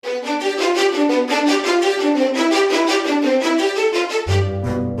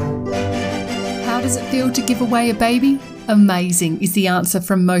feel to give away a baby? Amazing is the answer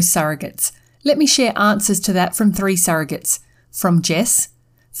from most surrogates. Let me share answers to that from 3 surrogates. From Jess: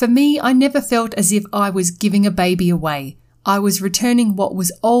 for me, I never felt as if I was giving a baby away. I was returning what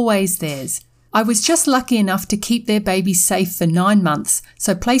was always theirs. I was just lucky enough to keep their baby safe for 9 months,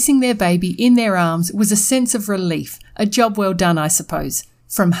 so placing their baby in their arms was a sense of relief, a job well done, I suppose.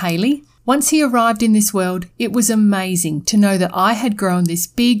 From Hayley: once he arrived in this world, it was amazing to know that I had grown this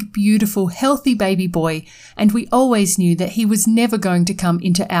big, beautiful, healthy baby boy, and we always knew that he was never going to come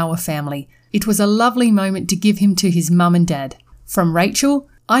into our family. It was a lovely moment to give him to his mum and dad. From Rachel: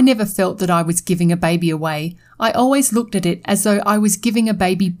 I never felt that I was giving a baby away. I always looked at it as though I was giving a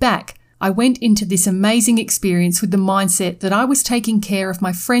baby back. I went into this amazing experience with the mindset that I was taking care of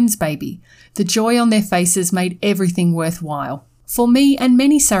my friend's baby. The joy on their faces made everything worthwhile. For me and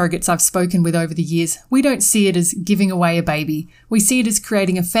many surrogates I've spoken with over the years, we don't see it as giving away a baby. We see it as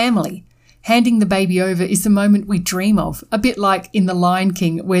creating a family. Handing the baby over is the moment we dream of, a bit like in The Lion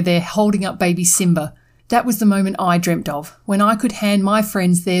King where they're holding up baby Simba. That was the moment I dreamt of, when I could hand my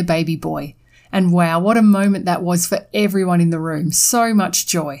friends their baby boy. And wow, what a moment that was for everyone in the room. So much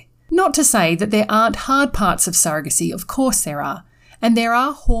joy. Not to say that there aren't hard parts of surrogacy, of course there are. And there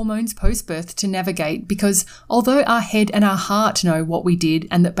are hormones post-birth to navigate because although our head and our heart know what we did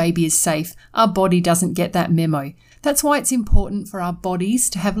and that baby is safe, our body doesn't get that memo. That's why it's important for our bodies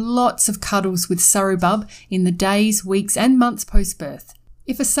to have lots of cuddles with Surrobub in the days, weeks and months post-birth.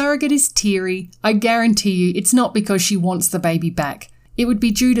 If a surrogate is teary, I guarantee you it's not because she wants the baby back. It would be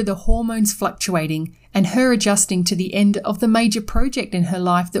due to the hormones fluctuating and her adjusting to the end of the major project in her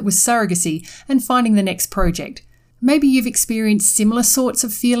life that was surrogacy and finding the next project. Maybe you've experienced similar sorts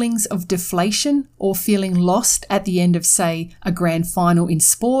of feelings of deflation or feeling lost at the end of, say, a grand final in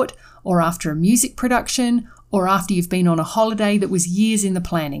sport or after a music production or after you've been on a holiday that was years in the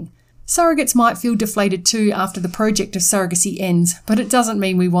planning. Surrogates might feel deflated too after the project of surrogacy ends, but it doesn't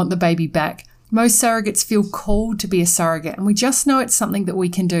mean we want the baby back. Most surrogates feel called to be a surrogate and we just know it's something that we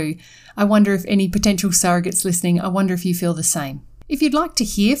can do. I wonder if any potential surrogates listening, I wonder if you feel the same. If you'd like to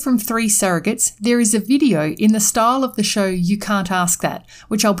hear from 3 surrogates, there is a video in the style of the show You Can't Ask That,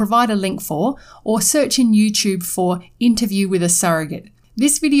 which I'll provide a link for, or search in YouTube for Interview with a Surrogate.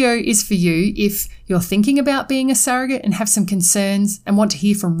 This video is for you if you're thinking about being a surrogate and have some concerns and want to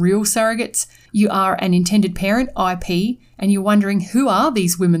hear from real surrogates, you are an intended parent, IP, and you're wondering who are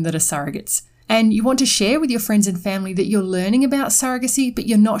these women that are surrogates, and you want to share with your friends and family that you're learning about surrogacy but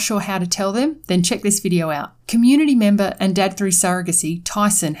you're not sure how to tell them, then check this video out. Community member and Dad Through Surrogacy,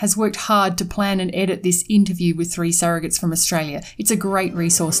 Tyson, has worked hard to plan and edit this interview with 3 surrogates from Australia. It's a great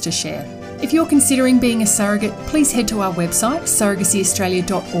resource to share. If you're considering being a surrogate, please head to our website,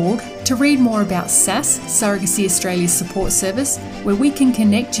 surrogacyaustralia.org, to read more about SAS, Surrogacy Australia's support service, where we can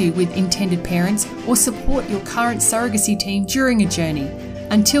connect you with intended parents or support your current surrogacy team during a journey.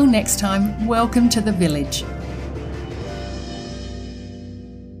 Until next time, welcome to the village.